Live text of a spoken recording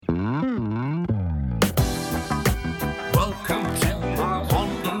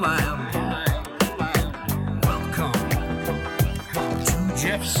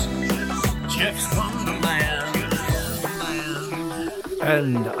Jeff's Wonderland.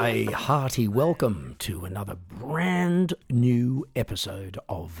 And a hearty welcome to another brand new episode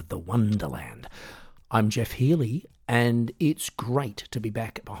of The Wonderland. I'm Jeff Healy, and it's great to be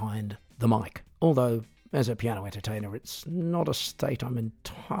back behind the mic. Although, as a piano entertainer, it's not a state I'm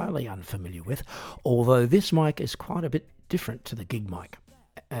entirely unfamiliar with, although this mic is quite a bit different to the gig mic,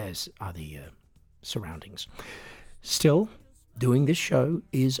 as are the surroundings. Still, doing this show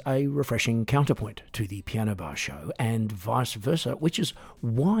is a refreshing counterpoint to the Piano Bar show, and vice versa, which is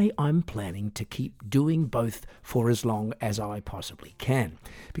why I'm planning to keep doing both for as long as I possibly can.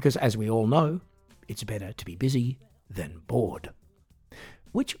 Because as we all know, it's better to be busy than bored.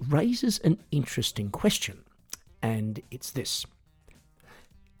 Which raises an interesting question, and it's this.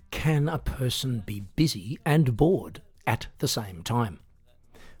 Can a person be busy and bored at the same time?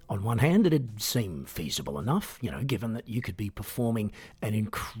 On one hand, it'd seem feasible enough, given that you could be performing an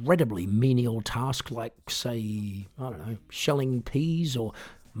incredibly menial task like, say, shelling peas or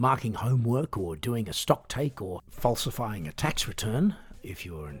marking homework or doing a stock take or falsifying a tax return, if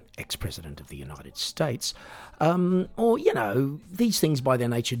you're an ex-president of the United States. These things by their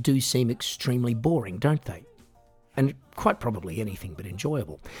nature do seem extremely boring, don't they? And quite probably anything but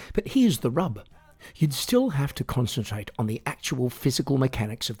enjoyable. But here's the rub. You'd still have to concentrate on the actual physical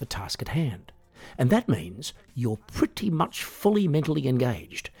mechanics of the task at hand. And that means you're pretty much fully mentally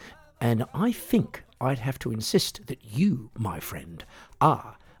engaged. And I think I'd have to insist that you, my friend,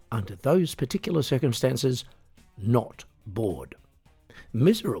 are, under those particular circumstances, not bored.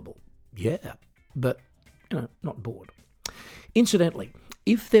 Miserable, yeah, but, not bored. Incidentally,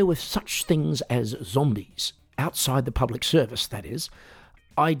 if there were such things as zombies, outside the public service, that is,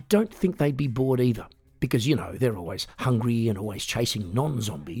 I don't think they'd be bored either, because, they're always hungry and always chasing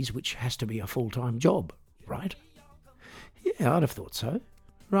non-zombies, which has to be a full-time job, right? Yeah, I'd have thought so.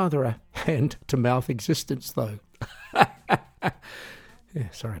 Rather a hand-to-mouth existence, though. Yeah,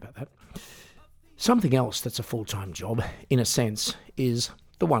 sorry about that. Something else that's a full-time job, in a sense, is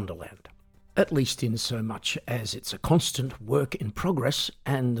the Wonderland. At least in so much as it's a constant work in progress,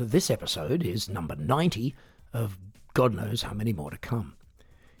 and this episode is number 90 of God knows how many more to come.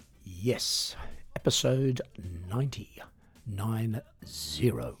 Yes, episode 90. 90.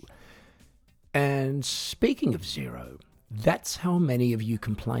 And speaking of zero, that's how many of you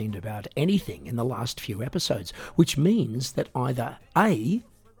complained about anything in the last few episodes, which means that either A,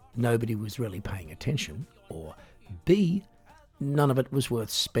 nobody was really paying attention, or B, none of it was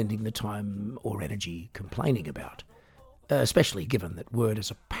worth spending the time or energy complaining about. Especially given that word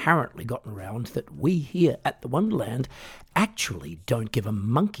has apparently gotten around that we here at the Wonderland actually don't give a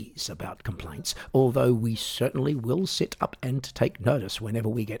monkeys about complaints, although we certainly will sit up and take notice whenever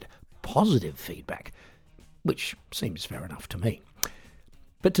we get positive feedback, which seems fair enough to me.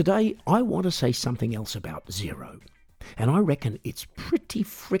 But today I want to say something else about zero, and I reckon it's pretty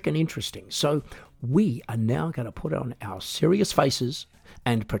frickin' interesting, so we are now going to put on our serious faces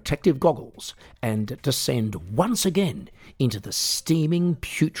and protective goggles and descend once again into the steaming,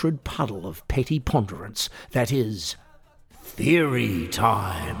 putrid puddle of petty ponderance that is theory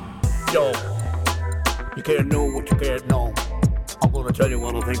time. Yo, you can't know what you can't know. I'm gonna tell you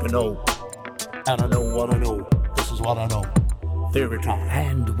what I think I know. And I know what I know. This is what I know. Theory time.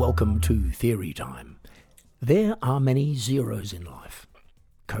 And welcome to Theory Time. There are many zeros in life.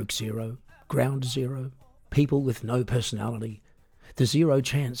 Coke Zero, Ground Zero, people with no personality, the zero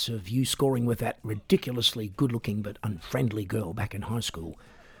chance of you scoring with that ridiculously good-looking but unfriendly girl back in high school.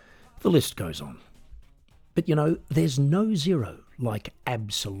 The list goes on. But there's no zero like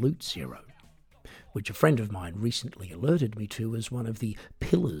absolute zero, which a friend of mine recently alerted me to as one of the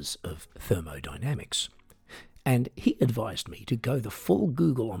pillars of thermodynamics. And he advised me to go the full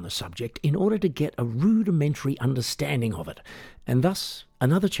Google on the subject in order to get a rudimentary understanding of it, and thus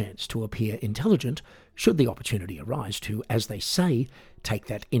another chance to appear intelligent should the opportunity arise to, as they say, take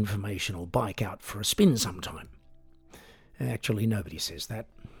that informational bike out for a spin sometime. Actually, nobody says that.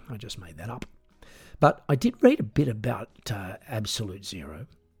 I just made that up. But I did read a bit about absolute zero,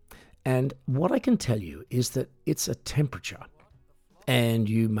 and what I can tell you is that it's a temperature. And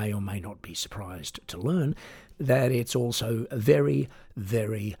you may or may not be surprised to learn that it's also very,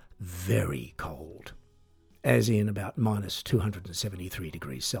 very, very cold, as in about minus 273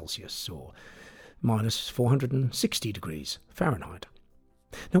 degrees Celsius or minus 460 degrees Fahrenheit.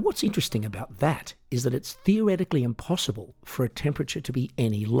 Now, what's interesting about that is that it's theoretically impossible for a temperature to be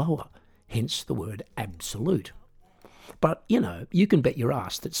any lower, hence the word absolute. But, you can bet your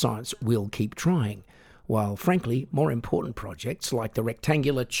ass that science will keep trying, while, frankly, more important projects like the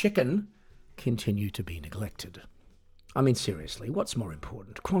rectangular chicken continue to be neglected. I mean, seriously, what's more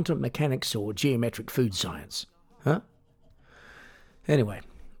important, quantum mechanics or geometric food science? Huh? Anyway,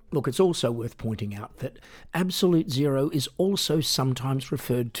 look, it's also worth pointing out that absolute zero is also sometimes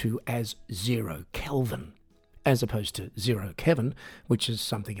referred to as 0 Kelvin, as opposed to 0 Kevin, which is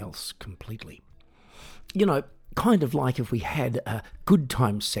something else completely. You know, kind of like if we had a good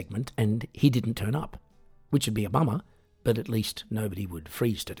times segment and he didn't turn up, which would be a bummer, but at least nobody would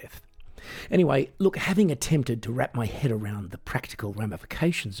freeze to death. Anyway, look, having attempted to wrap my head around the practical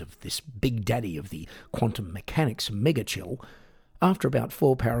ramifications of this big daddy of the quantum mechanics megachill, after about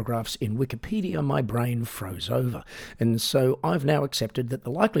 4 paragraphs in Wikipedia, my brain froze over, and so I've now accepted that the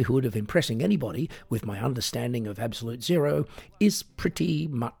likelihood of impressing anybody with my understanding of absolute zero is pretty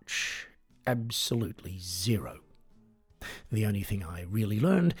much absolutely zero. The only thing I really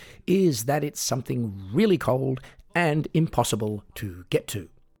learned is that it's something really cold and impossible to get to.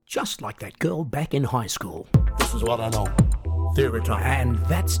 Just like that girl back in high school. This is what I know. Theory time. And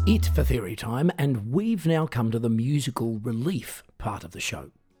that's it for Theory Time, and we've now come to the musical relief part of the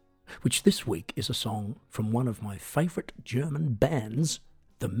show, which this week is a song from one of my favourite German bands,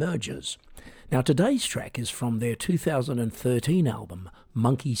 The Mergers. Now, today's track is from their 2013 album,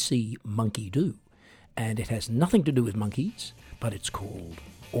 Monkey See, Monkey Do, and it has nothing to do with monkeys, but it's called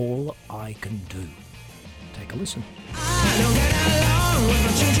All I Can Do. Take a listen. I don't get along with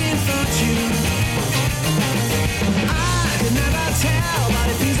my changing fortune. I could never tell, but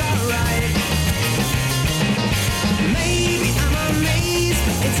it feels alright. Maybe I'm amazed,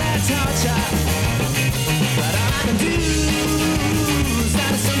 it's a torture. But all I can do is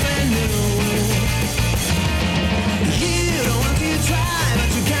start something new. You don't want to try, but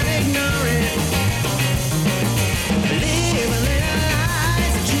you can't ignore it. Live a little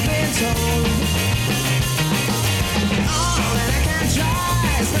lies that you've been told. All that I can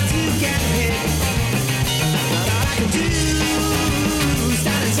try is not to get hit. But all I can do is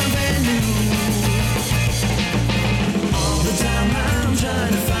start something new. All the time I'm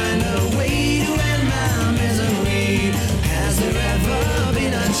trying to find a way to end my misery. Has there ever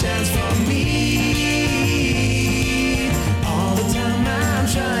been a chance for me? All the time I'm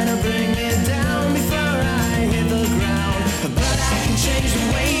trying to bring me down before I hit the ground. But I can change the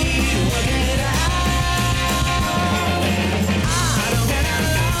way you work it out. I don't get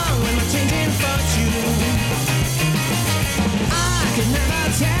along with my changing fortune. I could never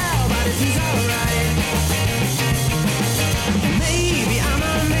tell, but it feels alright. Maybe I'm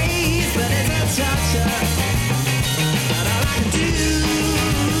amazed, but it's a torture. But all I can do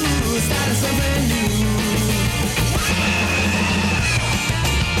is start something new.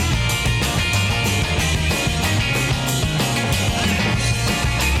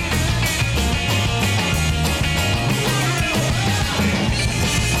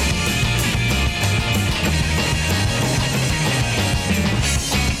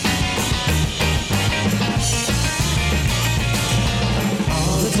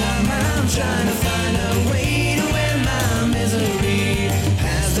 Trying to find a way to end my misery.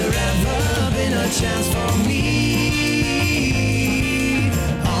 Has there ever been a chance for me?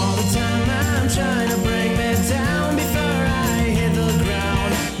 All the time I'm trying to bring me down before I hit the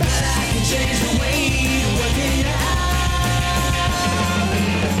ground. But I can change the way you work it out.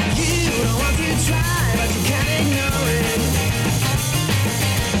 You don't want to try, but you can't ignore it.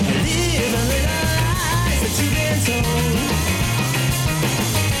 Live a little lies that you've been told.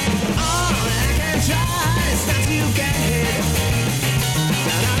 Try, it's not to get hit.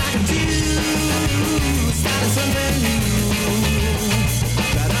 But all I can do is start something new.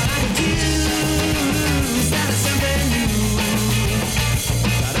 But all I can do is start something new.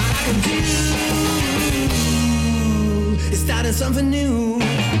 But all I can do is start something new.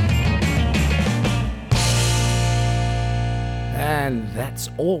 And that's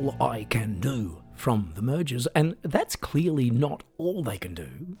All I Can Do from The Mergers, and that's clearly not all they can do,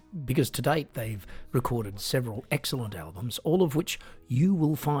 because to date they've recorded several excellent albums, all of which you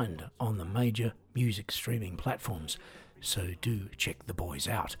will find on the major music streaming platforms, so do check the boys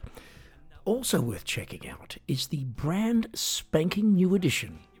out. Also worth checking out is the brand spanking new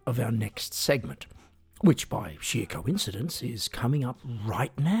edition of our next segment, which by sheer coincidence is coming up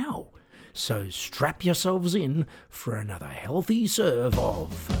right now. So strap yourselves in for another healthy serve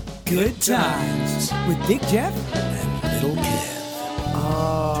of Good Times with Big Jeff and Little Kev.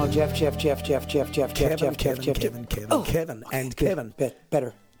 Oh, Jeff. Kevin, and Kevin.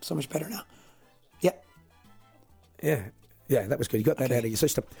 Better. So much better now. Yep. Yeah, that was good. You got that out of your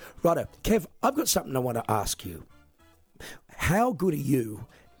system. Righto. Kev, I've got something I want to ask you. How good are you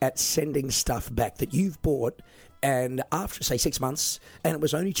at sending stuff back that you've bought and after, say, 6 months, and it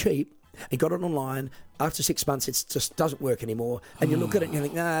was only cheap, You got it online. After 6 months, it just doesn't work anymore. And you look at it and you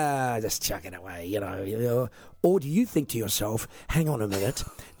think, just chuck it away, you know. Or do you think to yourself, hang on a minute,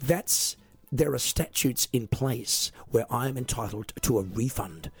 there are statutes in place where I am entitled to a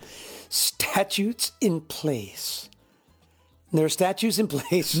refund. Statutes in place. There are statutes in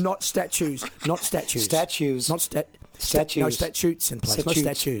place. Not statues. Statues. Not Statues. No statutes in place. Not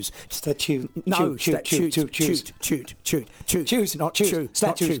statues. Statute. No, Choose. choose. Not Choose. choose.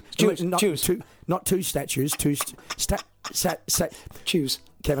 Statutes. Not two statues. Choose.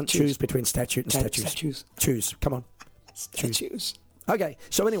 Kevin, choose between statute and statues. Statues. Choose. Come on. Statues. Okay,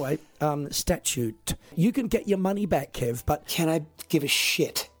 so anyway, statute. You can get your money back, Kev, but... Can I give a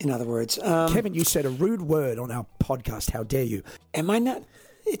shit, in other words? Kevin, you said a rude word on our podcast. How dare you? Am I not...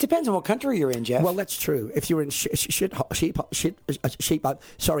 It depends on what country you're in, Jeff. Well, that's true. If you're in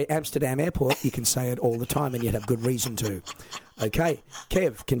Amsterdam Airport, you can say it all the time and you'd have good reason to. Okay,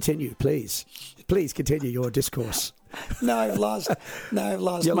 Kev, continue, please. Please continue your discourse. No, I've lost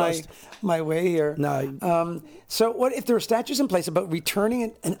my way here. No. So what if there are statutes in place about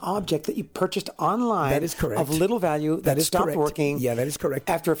returning an object that you purchased online? That is correct. Of little value that is stopped correct. working. Yeah, that is correct.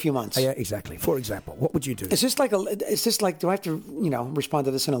 After a few months. Yeah, exactly. For example, what would you do? Is this like do I have to, respond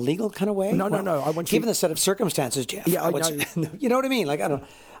to this in a legal kind of way? No. I want you... Given the set of circumstances, Jeff. Yeah, I know. You know what I mean? Like, I don't know.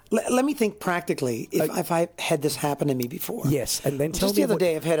 Let me think practically if I had this happen to me before. Yes, and then tell just me the other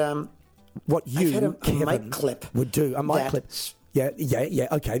day I've had what you, a Kevin, mic clip would do. A mic clip. Yeah.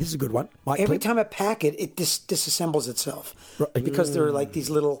 Okay, this is a good one. Mic Every clip. time I pack it, it disassembles itself because there are like these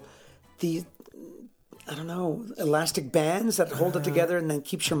elastic bands that hold it together and then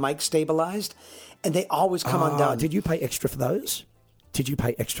keeps your mic stabilized, and they always come undone. Did you pay extra for those?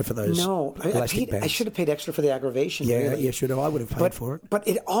 No, elastic bands? I should have paid extra for the aggravation. Yeah, really. you should have. I would have paid for it. But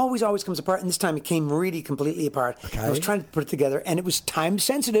it always comes apart, and this time it came really completely apart. Okay. I was trying to put it together, and it was time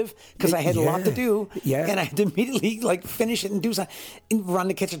sensitive because I had a lot to do. Yeah. And I had to immediately finish it and do something, and run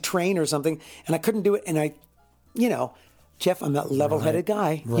to catch a train or something, and I couldn't do it. And Jeff, I'm that level-headed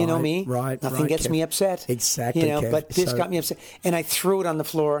guy. You know me. Right. Nothing gets me upset. Exactly. But this got me upset, and I threw it on the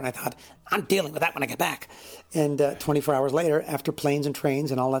floor, and I thought, I'm dealing with that when I get back. And 24 hours later, after planes and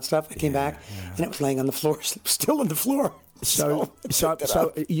trains and all that stuff, I came back, and it was laying on the floor, still on the floor. So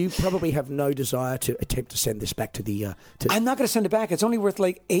you probably have no desire to attempt to send this back to the... I'm not going to send it back. It's only worth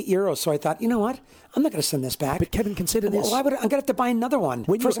like €8. So I thought, you know what? I'm not going to send this back. But Kevin, consider this. Why would I'm going to have to buy another one?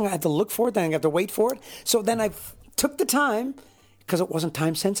 First, I'm going to have to look for it. Then I'm going to have to wait for it. So then I took the time, because it wasn't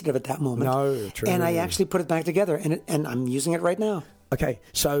time sensitive at that moment. No, true. And I actually put it back together, and I'm using it right now. Okay,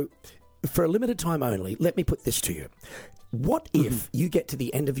 so for a limited time only, let me put this to you. What if you get to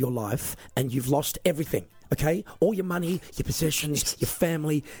the end of your life and you've lost everything, okay? All your money, your possessions, your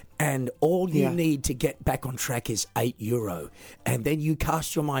family, and all you need to get back on track is €8. And then you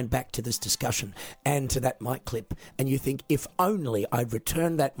cast your mind back to this discussion and to that mic clip, and you think, if only I'd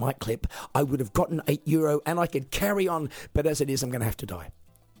returned that mic clip, I would have gotten €8 and I could carry on. But as it is, I'm going to have to die.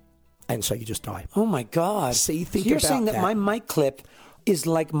 And so you just die. Oh, my God. See, think You're about saying that that. my mic clip is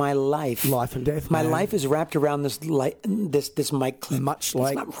like my life. Life and death, My man. life is wrapped around this mic clip. Much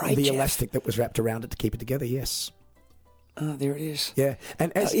like That's not right, the Jeff. elastic that was wrapped around it to keep it together, yes. There it is. Yeah,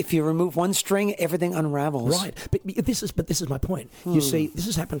 and if you remove one string, everything unravels. Right, but this is my point. You see, this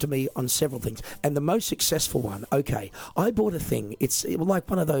has happened to me on several things, and the most successful one. Okay, I bought a thing. It's like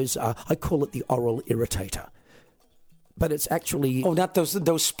one of those. I call it the oral irritator, but it's actually not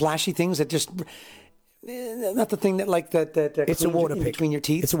those splashy things that just. Not the thing that it's a water pick between your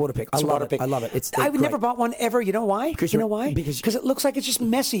teeth. It's a water pick. I love it. I would never bought one ever. You know why? Because Because it looks like it's just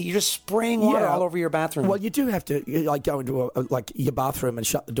messy. You're just spraying water all over your bathroom. Well, you do have to go into your bathroom and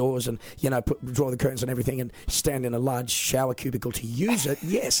shut the doors and draw the curtains and everything and stand in a large shower cubicle to use it.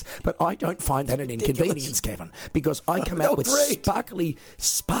 Yes, but I don't find that an inconvenience, Kevin, because I come out with sparkly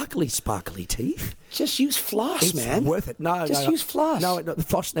teeth. Just use floss, It's man. worth it. Just use floss. No, the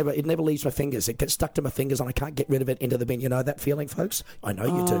floss never leaves my fingers. It gets stuck to my fingers and I can't get rid of it into the bin. You know that feeling, folks? I know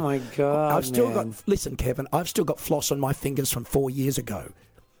you do. Oh, my God, I've still man. listen, Kevin, I've still got floss on my fingers from 4 years ago.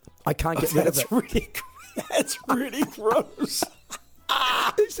 I can't get rid of it. That's really gross.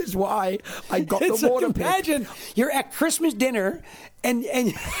 This is why I got the water pick. Imagine you're at Christmas dinner and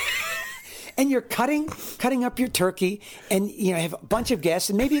you're cutting up your turkey, and have a bunch of guests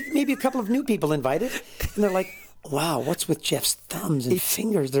and maybe a couple of new people invited, and they're like, "Wow, what's with Jeff's thumbs and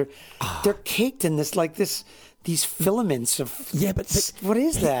fingers? They're caked in these filaments of but what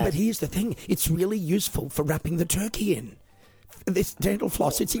is that?" But here's the thing: it's really useful for wrapping the turkey in. This dental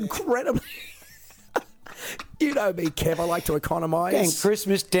floss, it's incredibly. You know me, Kev. I like to economise. And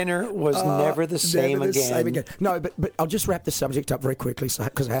Christmas dinner was never the same Never the again. same again. No, but I'll just wrap the subject up very quickly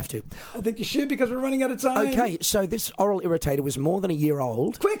because I have to. I think you should because we're running out of time. Okay, so this oral irritator was more than a year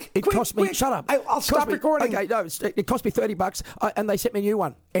old. Quick, cost me. quick. Shut up. I'll Cost stop me- recording. Okay, no, it cost me $30, and they sent me a new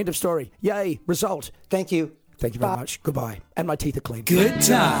one. End of story. Yay, result. Thank you. Thank you very much. Goodbye. And my teeth are clean. Good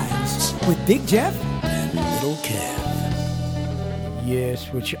times with Big Jeff and Little Kev.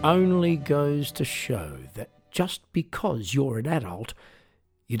 Yes, which only goes to show that just because you're an adult,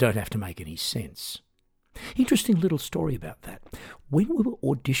 you don't have to make any sense. Interesting little story about that. When we were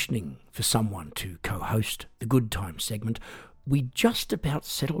auditioning for someone to co-host the Good Times segment, we just about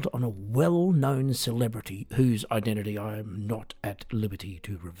settled on a well-known celebrity whose identity I am not at liberty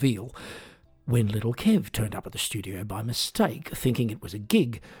to reveal, when Little Kev turned up at the studio by mistake, thinking it was a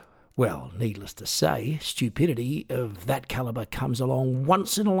gig. Well, needless to say, stupidity of that calibre comes along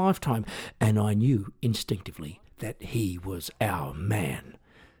once in a lifetime, and I knew instinctively that he was our man.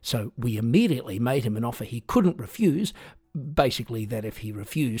 So we immediately made him an offer he couldn't refuse, basically that if he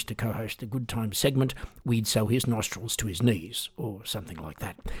refused to co-host the Good Times segment, we'd sew his nostrils to his knees, or something like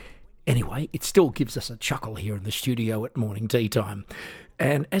that. Anyway, it still gives us a chuckle here in the studio at morning tea time.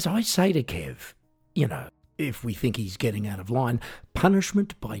 And as I say to Kev, you know, if we think he's getting out of line,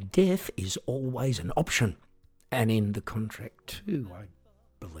 punishment by death is always an option. And in the contract too, I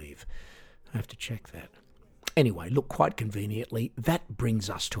believe. I have to check that. Anyway, look, quite conveniently, that brings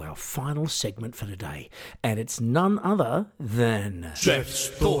us to our final segment for today. And it's none other than... Jeff's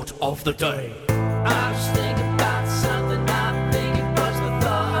Thought of the Day. I was thinking about something. I think it was the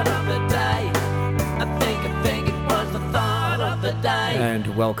thought of the day. I think it was the thought of the day.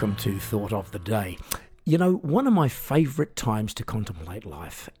 And welcome to Thought of the Day. You know, one of my favourite times to contemplate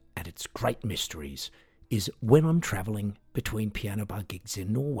life and its great mysteries is when I'm travelling between piano bar gigs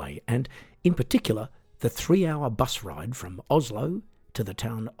in Norway, and in particular, the 3-hour bus ride from Oslo to the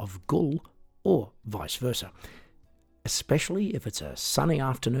town of Gull, or vice versa. Especially if it's a sunny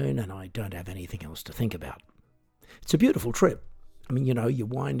afternoon and I don't have anything else to think about. It's a beautiful trip. I mean, you know, you're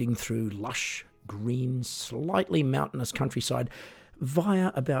winding through lush, green, slightly mountainous countryside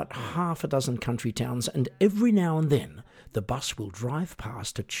via about half a dozen country towns, and every now and then the bus will drive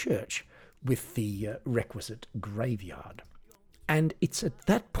past a church with the requisite graveyard. And it's at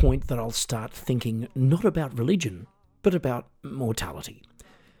that point that I'll start thinking not about religion, but about mortality.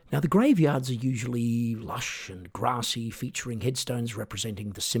 Now, the graveyards are usually lush and grassy, featuring headstones representing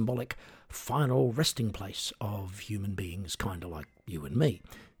the symbolic final resting place of human beings, kind of like you and me,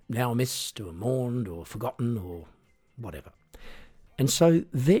 now missed or mourned or forgotten or whatever. And so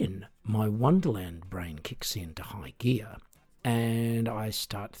then my Wonderland brain kicks into high gear and I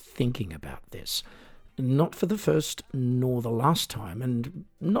start thinking about this. Not for the first nor the last time, and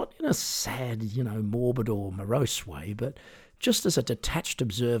not in a sad, morbid or morose way, but just as a detached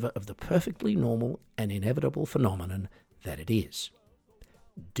observer of the perfectly normal and inevitable phenomenon that it is.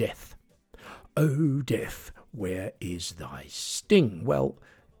 Death. Oh, death, where is thy sting? Well,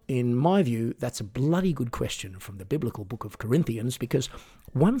 in my view, that's a bloody good question from the biblical book of Corinthians, because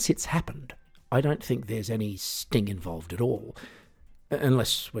once it's happened, I don't think there's any sting involved at all.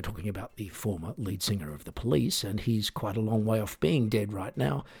 Unless we're talking about the former lead singer of the Police, and he's quite a long way off being dead right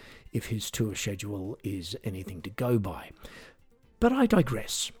now, if his tour schedule is anything to go by. But I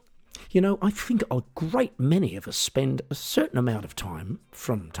digress. I think a great many of us spend a certain amount of time,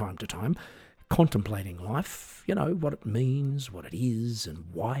 from time to time, contemplating life, what it means, what it is, and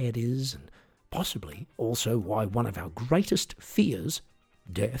why it is, and possibly also why one of our greatest fears,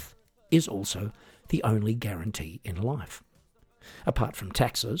 death, is also the only guarantee in life. Apart from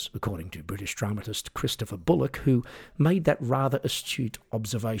taxes, according to British dramatist Christopher Bullock, who made that rather astute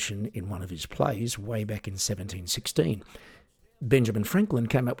observation in one of his plays way back in 1716. Benjamin Franklin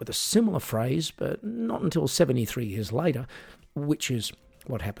came up with a similar phrase, but not until 73 years later, which is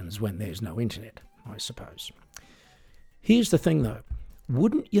what happens when there's no internet, I suppose. Here's the thing, though.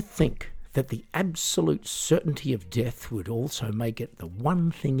 Wouldn't you think that the absolute certainty of death would also make it the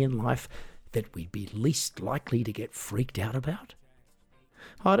one thing in life that we'd be least likely to get freaked out about?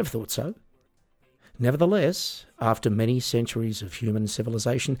 I'd have thought so. Nevertheless, after many centuries of human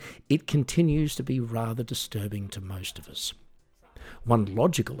civilization, it continues to be rather disturbing to most of us. One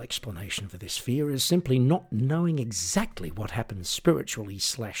logical explanation for this fear is simply not knowing exactly what happens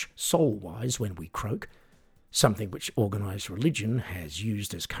spiritually/soul-wise when we croak, something which organised religion has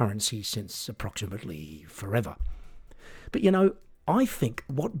used as currency since approximately forever. But I think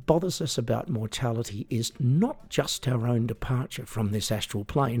what bothers us about mortality is not just our own departure from this astral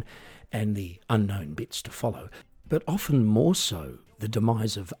plane and the unknown bits to follow, but often more so the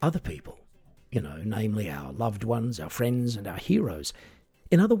demise of other people, namely our loved ones, our friends, and our heroes.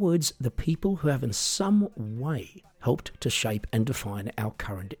 In other words, the people who have in some way helped to shape and define our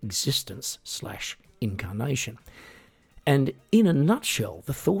current existence/incarnation. And in a nutshell,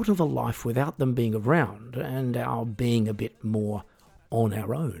 the thought of a life without them being around and our being a bit more on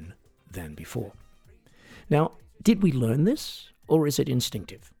our own than before. Now, did we learn this, or is it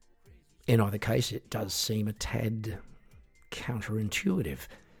instinctive? In either case, it does seem a tad counterintuitive.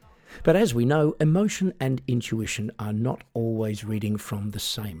 But as we know, emotion and intuition are not always reading from the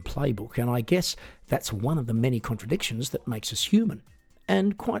same playbook, and I guess that's one of the many contradictions that makes us human,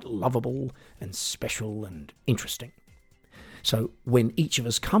 and quite lovable and special and interesting. So when each of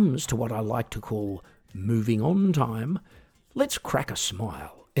us comes to what I like to call moving on time, let's crack a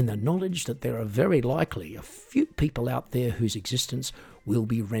smile in the knowledge that there are very likely a few people out there whose existence will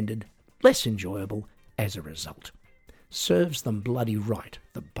be rendered less enjoyable as a result. Serves them bloody right,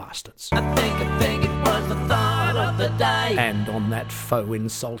 the bastards. I think it was the thought of the day. And on that faux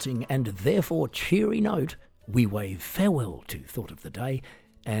insulting and therefore cheery note, we wave farewell to Thought of the Day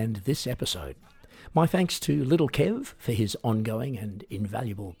and this episode. My thanks to Little Kev for his ongoing and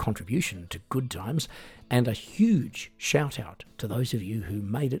invaluable contribution to Good Times, and a huge shout out to those of you who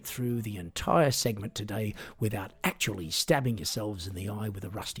made it through the entire segment today without actually stabbing yourselves in the eye with a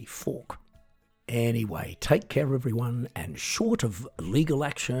rusty fork. Anyway, take care everyone, and short of legal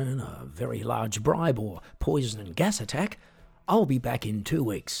action, a very large bribe or poison and gas attack, I'll be back in 2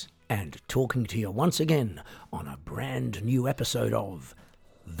 weeks and talking to you once again on a brand new episode of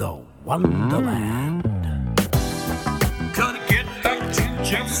The Wonderland. Gotta get back to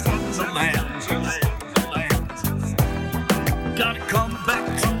Jeff's Wonderland. Gotta come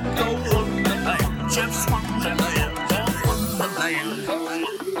back to